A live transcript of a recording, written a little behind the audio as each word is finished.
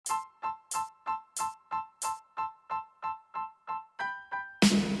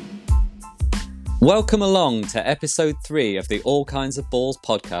Welcome along to episode 3 of the All Kinds of Balls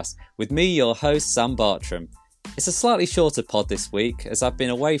podcast with me, your host, Sam Bartram. It's a slightly shorter pod this week as I've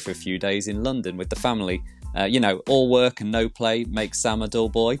been away for a few days in London with the family. All work and no play makes Sam a dull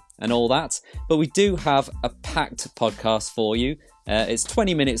boy and all that. But we do have a packed podcast for you. It's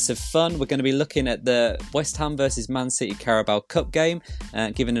 20 minutes of fun. We're going to be looking at the West Ham versus Man City Carabao Cup game,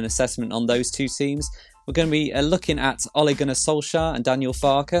 giving an assessment on those two teams. We're going to be looking at Ole Gunnar Solskjaer and Daniel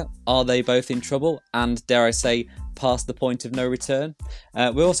Farke. Are they both in trouble? And dare I say, past the point of no return?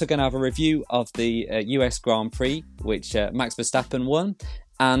 We're also going to have a review of the US Grand Prix, which Max Verstappen won.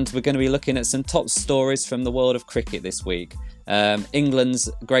 And we're going to be looking at some top stories from the world of cricket this week. England's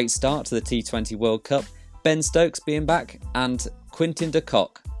great start to the T20 World Cup, Ben Stokes being back, and Quintin de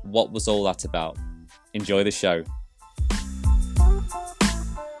Kock. What was all that about? Enjoy the show.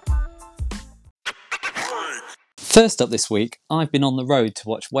 First up this week, I've been on the road to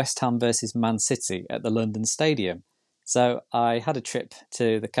watch West Ham versus Man City at the London Stadium. So I had a trip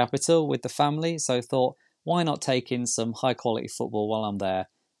to the capital with the family, so thought, why not take in some high quality football while I'm there?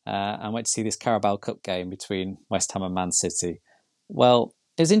 And went to see this Carabao Cup game between West Ham and Man City. Well,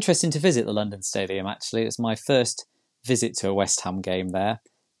 it was interesting to visit the London Stadium actually. It was my first visit to a West Ham game there.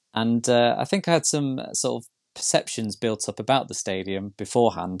 And I think I had some sort of perceptions built up about the stadium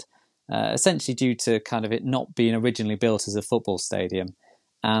beforehand. Essentially due to kind of it not being originally built as a football stadium.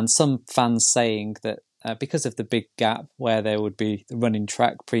 And some fans saying that because of the big gap where there would be the running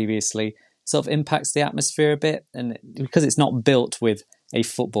track previously, sort of impacts the atmosphere a bit. And because it's not built with a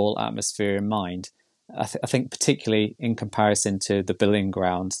football atmosphere in mind, I think particularly in comparison to the Boleyn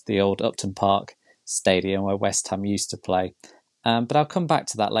Ground, the old Upton Park stadium where West Ham used to play. But I'll come back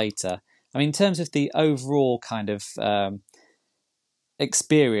to that later. I mean, in terms of the overall kind of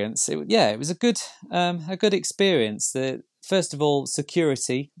experience, it was a good experience. First of all,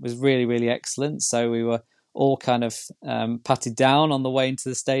 security was really excellent, so we were all kind of patted down on the way into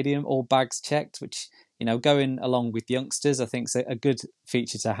the stadium, all bags checked, which, you know, going along with youngsters I think is a good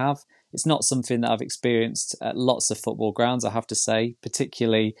feature to have. It's not something that I've experienced at lots of football grounds, I have to say,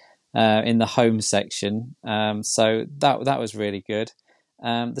 particularly in the home section, so that was really good.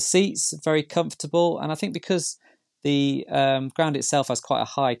 The seats very comfortable, and I think because the ground itself has quite a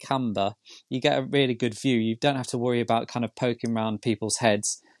high camber, you get a really good view. You don't have to worry about kind of poking around people's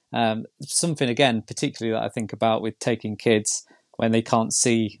heads. Something, again, particularly that I think about with taking kids when they can't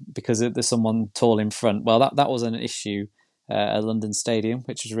see because there's someone tall in front. Well, that was an issue at London Stadium,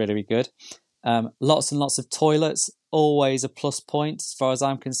 which was really good. Lots and lots of toilets, always a plus point as far as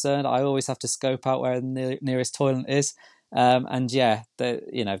I'm concerned. I always have to scope out where the nearest toilet is. There's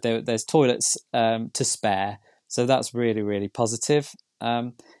toilets to spare. So that's really positive.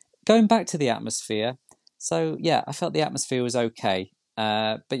 Going back to the atmosphere, so yeah, I felt the atmosphere was okay,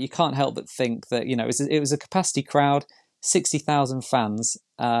 but you can't help but think that, you know, it was a capacity crowd, 60,000 fans.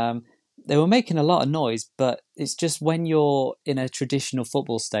 They were making a lot of noise, but it's just when you're in a traditional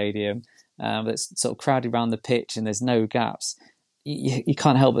football stadium that's sort of crowded around the pitch and there's no gaps, you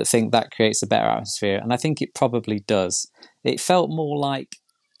can't help but think that creates a better atmosphere, and I think it probably does. It felt more like,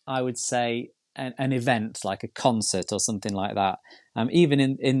 I would say, an event, like a concert or something like that. Even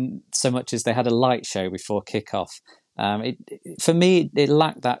in so much as they had a light show before kickoff. For me, it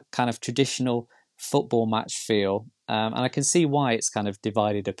lacked that kind of traditional football match feel, and I can see why it's kind of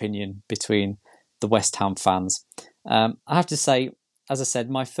divided opinion between the West Ham fans. I have to say, as I said,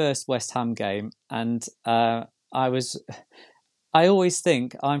 my first West Ham game, and I always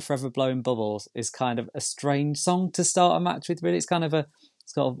think "I'm Forever Blowing Bubbles" is kind of a strange song to start a match with. Really, it's kind of a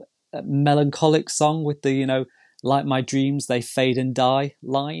melancholic song with the, you know, like my dreams, they fade and die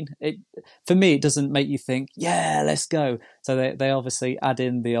line. For me, it doesn't make you think, yeah, let's go. So they obviously add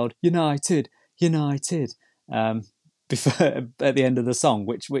in the old United before at the end of the song,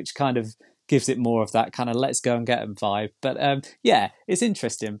 which kind of gives it more of that kind of let's go and get them vibe. But it's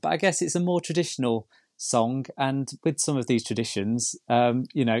interesting. But I guess it's a more traditional song, and with some of these traditions,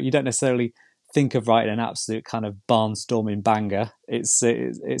 you don't necessarily think of writing an absolute kind of barnstorming banger.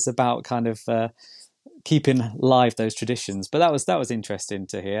 It's about kind of keeping live those traditions. But that was interesting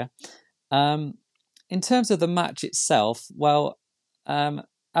to hear. In terms of the match itself, well, I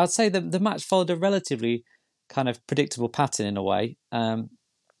would say the match followed a relatively kind of predictable pattern in a way.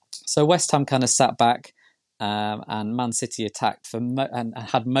 So West Ham kind of sat back, and Man City attacked and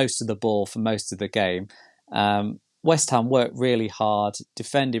had most of the ball for most of the game. West Ham worked really hard,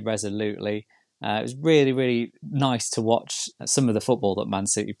 defended resolutely. It was really nice to watch some of the football that Man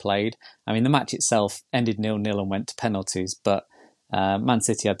City played. I mean, the match itself ended 0-0 and went to penalties, but Man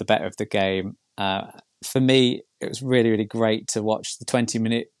City had the better of the game. For me, it was really great to watch the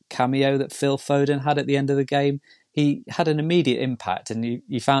 20-minute cameo that Phil Foden had at the end of the game. He had an immediate impact, and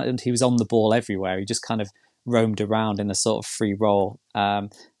you found he was on the ball everywhere. He just kind of roamed around in a sort of free role.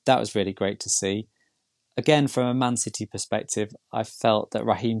 That was really great to see. Again, from a Man City perspective, I felt that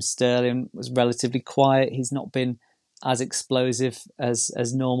Raheem Sterling was relatively quiet. He's not been as explosive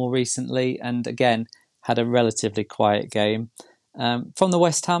as normal recently, and again had a relatively quiet game. From the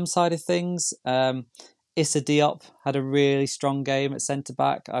West Ham side of things, Issa Diop had a really strong game at centre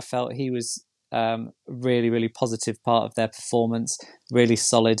back. I felt he was really, really positive part of their performance, really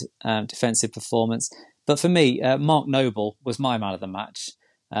solid defensive performance. But for me, Mark Noble was my man of the match.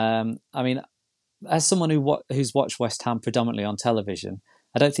 I mean, as someone who's watched West Ham predominantly on television,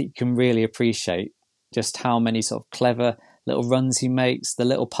 I don't think you can really appreciate just how many sort of clever little runs he makes, the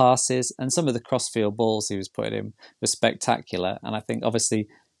little passes, and some of the crossfield balls he was putting in were spectacular. And I think obviously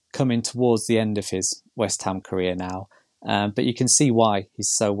coming towards the end of his West Ham career now, but you can see why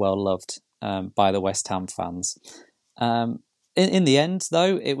he's so well loved by the West Ham fans. In the end,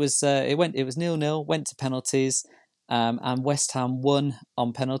 though, it was 0-0, went to penalties. And West Ham won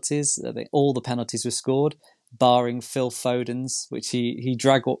on penalties. I think all the penalties were scored, barring Phil Foden's, which he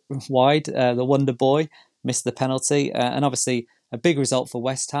dragged wide. The Wonder Boy missed the penalty. And obviously, a big result for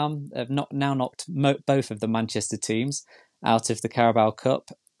West Ham. Have now knocked both of the Manchester teams out of the Carabao Cup.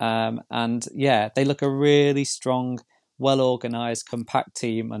 And yeah, they look a really strong, well-organised, compact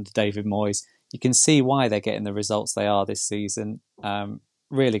team under David Moyes. You can see why they're getting the results they are this season.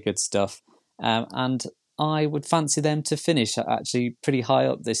 Really good stuff. And I would fancy them to finish actually pretty high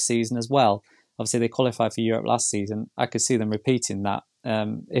up this season as well. Obviously, they qualified for Europe last season. I could see them repeating that,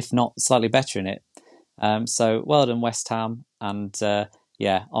 if not slightly better in it. So well done, West Ham. And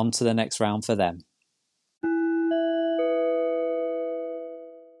yeah, on to the next round for them.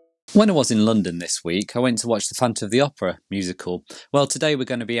 When I was in London this week, I went to watch the Phantom of the Opera musical. Well, today we're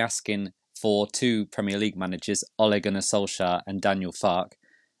going to be asking for two Premier League managers, Ole Gunnar Solskjaer and Daniel Farke.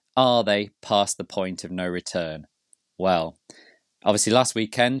 Are they past the point of no return? Well, obviously last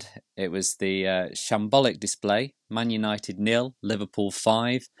weekend it was the shambolic display. Man United 0, Liverpool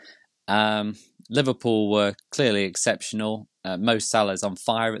 5. Liverpool were clearly exceptional. Mo Salah's on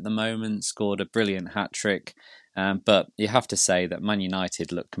fire at the moment, scored a brilliant hat-trick. But you have to say that Man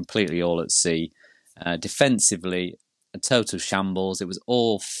United looked completely all at sea. Defensively, a total shambles. It was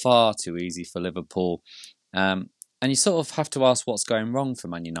all far too easy for Liverpool. And you sort of have to ask what's going wrong for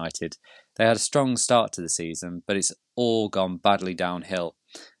Man United. They had a strong start to the season, but it's all gone badly downhill.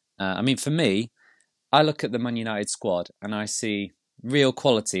 I mean, for me, I look at the Man United squad and I see real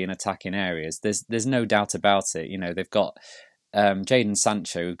quality in attacking areas. There's no doubt about it. You know, they've got Jadon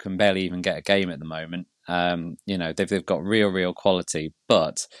Sancho, who can barely even get a game at the moment. You know, they've got real quality.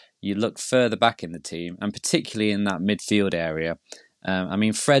 But you look further back in the team, and particularly in that midfield area. I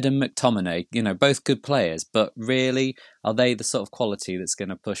mean, Fred and McTominay, you know, both good players, but really, are they the sort of quality that's going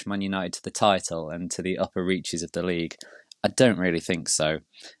to push Man United to the title and to the upper reaches of the league? I don't really think so.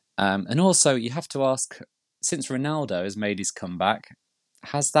 And also, you have to ask, since Ronaldo has made his comeback,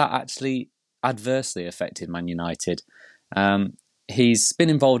 has that actually adversely affected Man United? He's been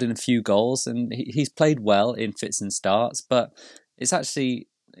involved in a few goals and he's played well in fits and starts, but it's actually,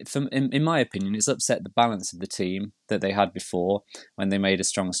 in my opinion, it's upset the balance of the team that they had before when they made a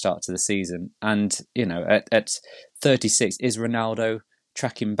strong start to the season. And, you know, at 36, is Ronaldo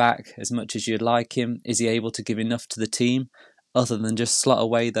tracking back as much as you'd like him? Is he able to give enough to the team other than just slot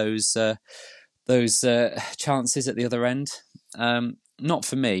away those chances at the other end? Not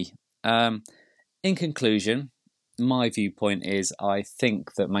for me. In conclusion, my viewpoint is I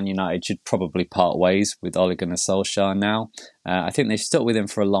think that Man United should probably part ways with Ole Gunnar Solskjaer now. I think they've stuck with him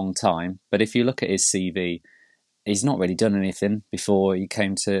for a long time, but if you look at his CV, he's not really done anything before he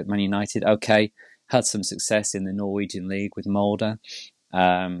came to Man United. Okay, had some success in the Norwegian League with Molde.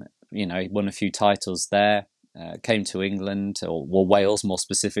 You know, he won a few titles there. Came to England, or Wales more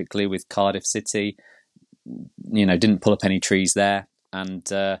specifically, with Cardiff City. You know, didn't pull up any trees there. And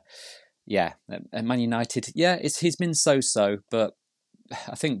yeah, at Man United, yeah, he's been so-so, but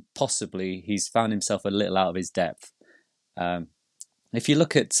I think possibly he's found himself a little out of his depth. If you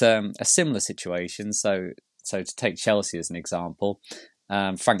look at a similar situation, so to take Chelsea as an example,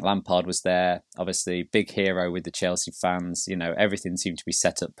 Frank Lampard was there, obviously big hero with the Chelsea fans. You know, everything seemed to be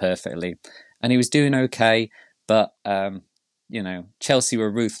set up perfectly, and he was doing okay. But you know, Chelsea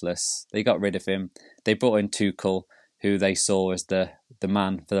were ruthless. They got rid of him. They brought in Tuchel, who they saw as the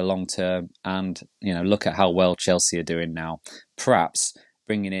man for the long term. And, you know, look at how well Chelsea are doing now. Perhaps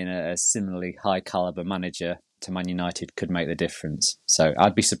bringing in a similarly high calibre manager to Man United could make the difference. So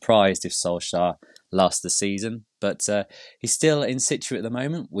I'd be surprised if Solskjaer last the season, but he's still in situ at the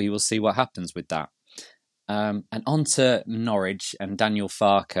moment. We will see what happens with that. And on to Norwich and Daniel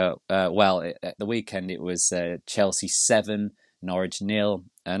Farke. At the weekend it was Chelsea 7, Norwich 0.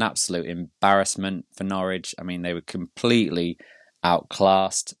 An absolute embarrassment for Norwich. I mean, they were completely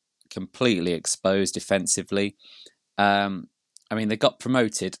outclassed, completely exposed defensively. I mean, they got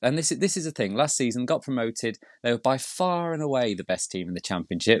promoted, and this is the thing. Last season, got promoted. They were by far and away the best team in the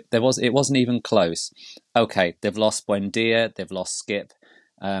Championship. It wasn't even close. Okay, they've lost Buendia, they've lost Skip,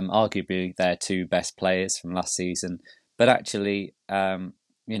 arguably their two best players from last season. But actually, for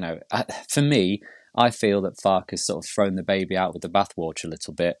me, I feel that Farke has sort of thrown the baby out with the bathwater a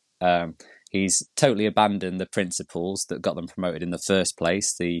little bit. He's totally abandoned the principles that got them promoted in the first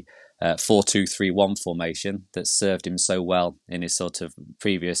place. The 4-2-3-1 formation that served him so well in his sort of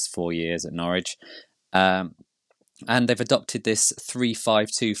previous 4 years at Norwich. And they've adopted this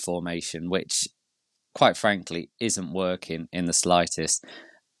 3-5-2 formation, which, quite frankly, isn't working in the slightest.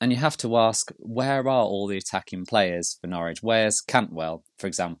 And you have to ask, where are all the attacking players for Norwich? Where's Cantwell, for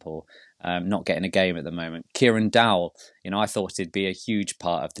example, not getting a game at the moment? Kieran Dowell, I thought he'd be a huge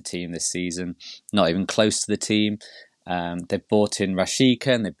part of the team this season, not even close to the team. They've brought in Rashica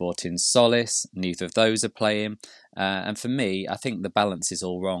and they've brought in Solis. Neither of those are playing. And for me, I think the balance is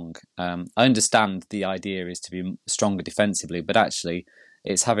all wrong. I understand the idea is to be stronger defensively, but actually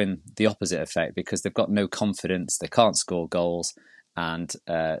it's having the opposite effect because they've got no confidence. They can't score goals. And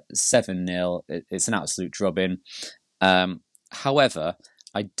 7-0, it's an absolute drubbing. However,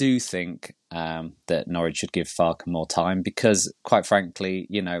 I do think that Norwich should give Farke more time because, quite frankly,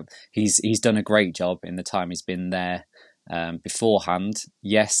 he's done a great job in the time he's been there beforehand.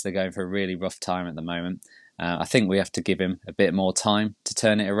 Yes, they're going for a really rough time at the moment. I think we have to give him a bit more time to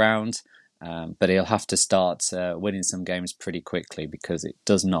turn it around, but he'll have to start winning some games pretty quickly because it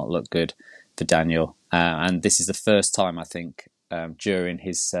does not look good for Daniel. And this is the first time, I think, during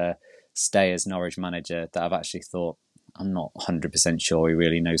his stay as Norwich manager that I've actually thought, I'm not 100% sure he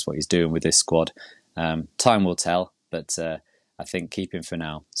really knows what he's doing with this squad. Time will tell, but I think keep him for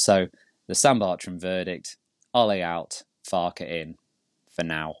now. So the Sam Bartram verdict, Ole out, Farke in for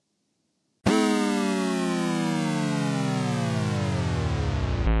now.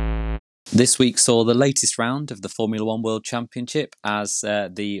 This week saw the latest round of the Formula One World Championship as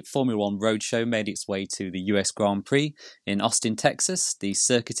the Formula One Roadshow made its way to the US Grand Prix in Austin, Texas, the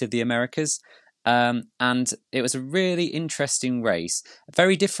Circuit of the Americas. And it was a really interesting race, a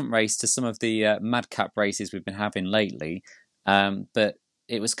very different race to some of the madcap races we've been having lately. But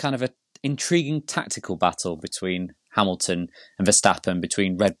it was kind of an intriguing tactical battle between Hamilton and Verstappen,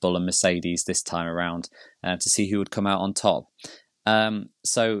 between Red Bull and Mercedes this time around, to see who would come out on top.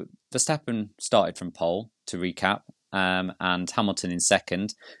 So Verstappen started from pole, to recap, and Hamilton in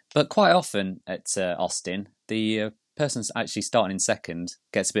second. But quite often at Austin, the person actually starting in second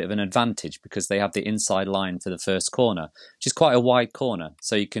gets a bit of an advantage because they have the inside line for the first corner, which is quite a wide corner.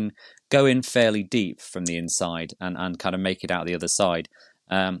 So you can go in fairly deep from the inside and kind of make it out the other side.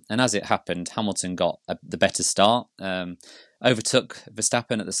 And as it happened, Hamilton got the better start, overtook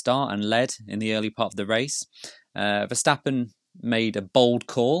Verstappen at the start and led in the early part of the race. Verstappen made a bold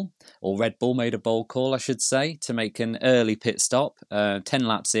call, or Red Bull made a bold call, I should say, to make an early pit stop, 10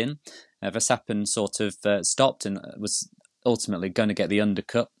 laps in. Verstappen sort of stopped and was ultimately going to get the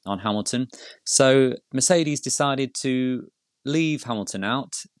undercut on Hamilton. So Mercedes decided to leave Hamilton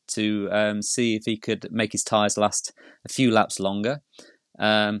out to see if he could make his tyres last a few laps longer.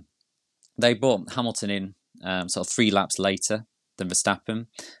 They brought Hamilton in sort of 3 laps later than Verstappen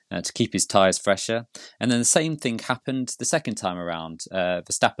to keep his tyres fresher. And then the same thing happened the second time around.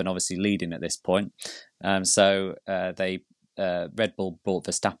 Verstappen obviously leading at this point. So Red Bull brought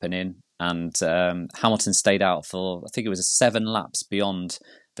Verstappen in and Hamilton stayed out for, I think it was 7 laps beyond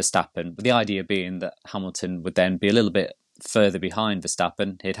Verstappen. But the idea being that Hamilton would then be a little bit further behind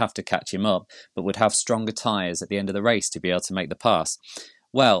Verstappen. He'd have to catch him up, but would have stronger tyres at the end of the race to be able to make the pass.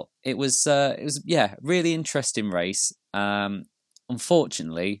 Well, it was really interesting race.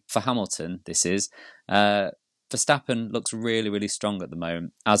 Unfortunately for Hamilton, Verstappen looks really, really strong at the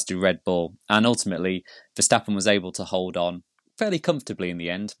moment, as do Red Bull. And ultimately, Verstappen was able to hold on fairly comfortably in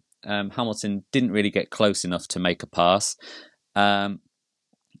the end. Hamilton didn't really get close enough to make a pass.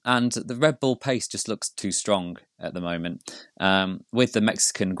 And the Red Bull pace just looks too strong at the moment. With the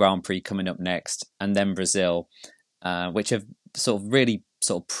Mexican Grand Prix coming up next, and then Brazil, which have sort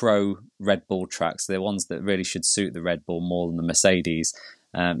of pro Red Bull tracks. They're ones that really should suit the Red Bull more than the Mercedes.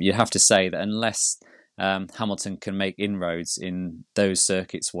 You'd have to say that unless Hamilton can make inroads in those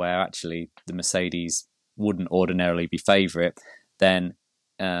circuits where actually the Mercedes wouldn't ordinarily be favourite, then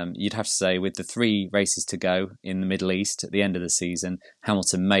you'd have to say with the 3 races to go in the Middle East at the end of the season,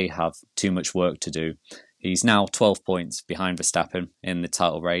 Hamilton may have too much work to do. He's now 12 points behind Verstappen in the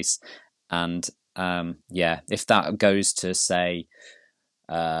title race. And if that goes to, say,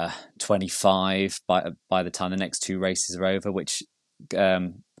 25 by the time the next 2 races are over, which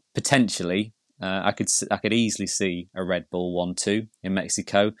potentially I could easily see a Red Bull 1-2 in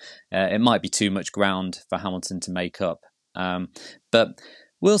Mexico. It might be too much ground for Hamilton to make up, but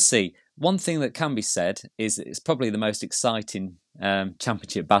we'll see. One thing that can be said is it's probably the most exciting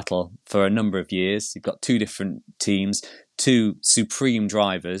championship battle for a number of years. You've got 2 different teams, 2 supreme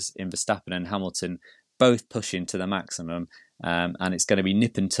drivers in Verstappen and Hamilton, both pushing to the maximum, and it's going to be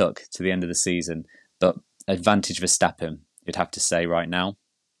nip and tuck to the end of the season. But advantage Verstappen, you'd have to say right now.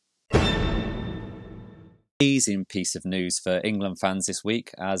 Amazing piece of news for England fans this week,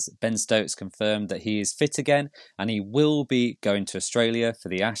 as Ben Stokes confirmed that he is fit again and he will be going to Australia for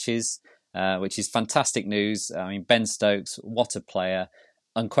the Ashes, which is fantastic news. I mean, Ben Stokes, what a player.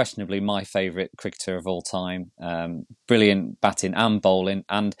 Unquestionably my favourite cricketer of all time. Brilliant batting and bowling.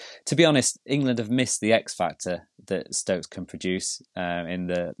 And to be honest, England have missed the X factor that Stokes can produce in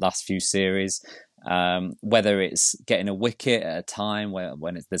the last few series. Whether it's getting a wicket at a time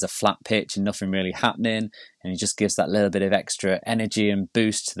when there's a flat pitch and nothing really happening, and he just gives that little bit of extra energy and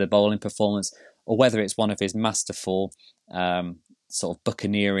boost to the bowling performance, or whether it's one of his masterful sort of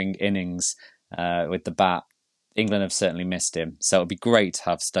buccaneering innings with the bat, England have certainly missed him. So it'll be great to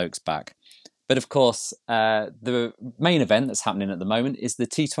have Stokes back. But of course, the main event that's happening at the moment is the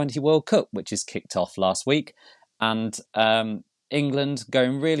T20 World Cup, which is kicked off last week. And England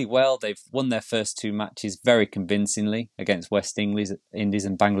going really well. They've won their first 2 matches very convincingly against West Indies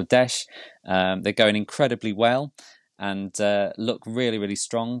and Bangladesh. They're going incredibly well and look really, really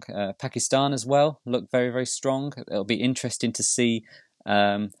strong. Pakistan as well look very, very strong. It'll be interesting to see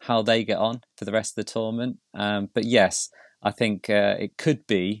how they get on for the rest of the tournament. But yes, I think it could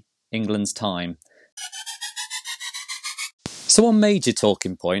be England's time. So one major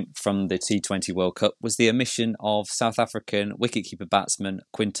talking point from the T20 World Cup was the omission of South African wicketkeeper batsman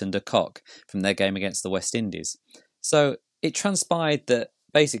Quinton de Kock from their game against the West Indies. So it transpired that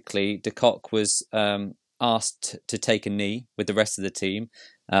basically de Kock was asked to take a knee with the rest of the team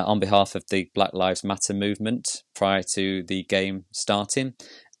on behalf of the Black Lives Matter movement prior to the game starting,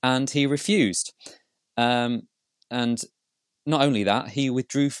 and he refused. And not only that, he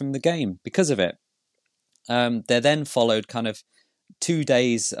withdrew from the game because of it. There then followed kind of 2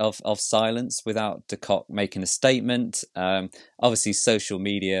 days of silence without de Kock making a statement. Obviously, social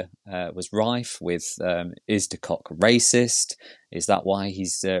media was rife with, is de Kock racist? Is that why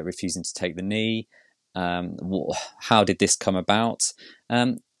he's refusing to take the knee? How did this come about?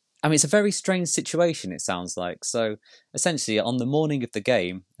 I mean, it's a very strange situation, it sounds like. So essentially, on the morning of the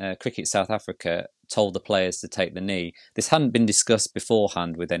game, Cricket South Africa told the players to take the knee. This hadn't been discussed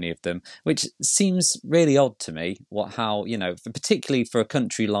beforehand with any of them, which seems really odd to me. Particularly for a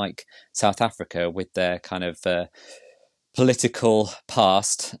country like South Africa with their kind of political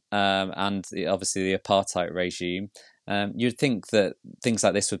past and obviously the apartheid regime. You'd think that things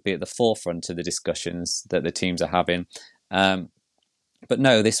like this would be at the forefront of the discussions that the teams are having. But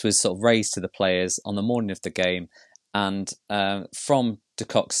no, this was sort of raised to the players on the morning of the game. And from de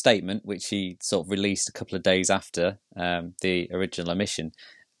Kock's statement, which he sort of released a couple of days after the original omission,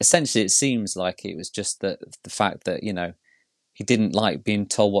 essentially it seems like it was just the fact that, he didn't like being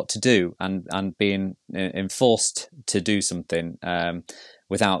told what to do and being enforced to do something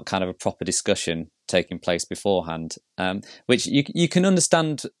without kind of a proper discussion taking place beforehand, which you can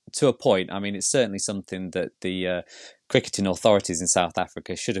understand to a point. I mean, it's certainly something that the cricketing authorities in South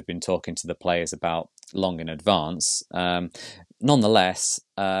Africa should have been talking to the players about long in advance. Nonetheless,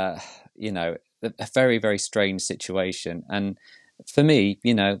 a very, very strange situation. And for me,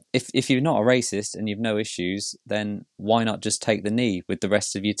 if you're not a racist and you've no issues, then why not just take the knee with the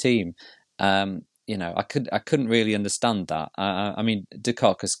rest of your team? I couldn't really understand that. I mean, de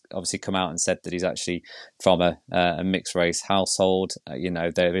Kock has obviously come out and said that he's actually from a mixed race household.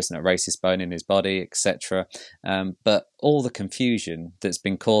 There isn't a racist bone in his body, etc. But all the confusion that's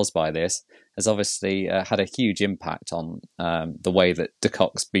been caused by this has obviously had a huge impact on the way that de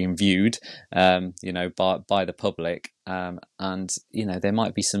Kock's being viewed, by the public. And there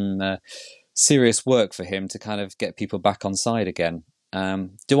might be some serious work for him to kind of get people back on side again.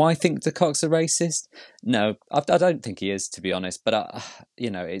 Do I think de Kock's a racist? No, I don't think he is, to be honest. But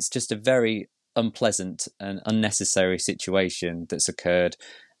it's just a very unpleasant and unnecessary situation that's occurred,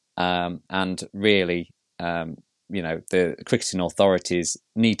 and really, the cricketing authorities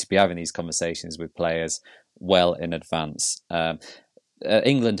need to be having these conversations with players well in advance.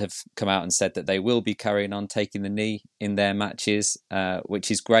 England have come out and said that they will be carrying on taking the knee in their matches,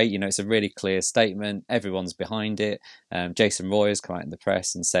 which is great. It's a really clear statement. Everyone's behind it. Jason Roy has come out in the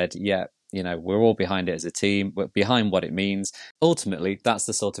press and said, yeah, we're all behind it as a team. We're behind what it means. Ultimately, that's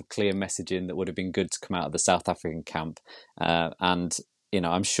the sort of clear messaging that would have been good to come out of the South African camp. And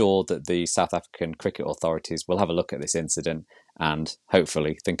I'm sure that the South African cricket authorities will have a look at this incident and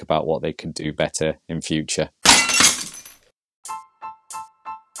hopefully think about what they can do better in future.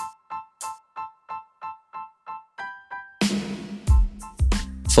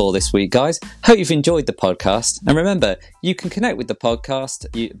 For this week, guys. Hope you've enjoyed the podcast. And remember, you can connect with the podcast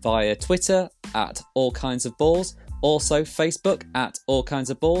via Twitter at All Kinds of Balls, also Facebook at All Kinds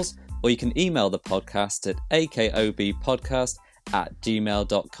of Balls, or you can email the podcast at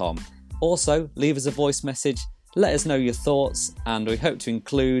akobpodcast@gmail.com. Also, leave us a voice message, let us know your thoughts, and we hope to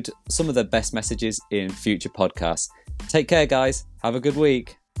include some of the best messages in future podcasts. Take care, guys. Have a good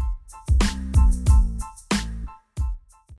week.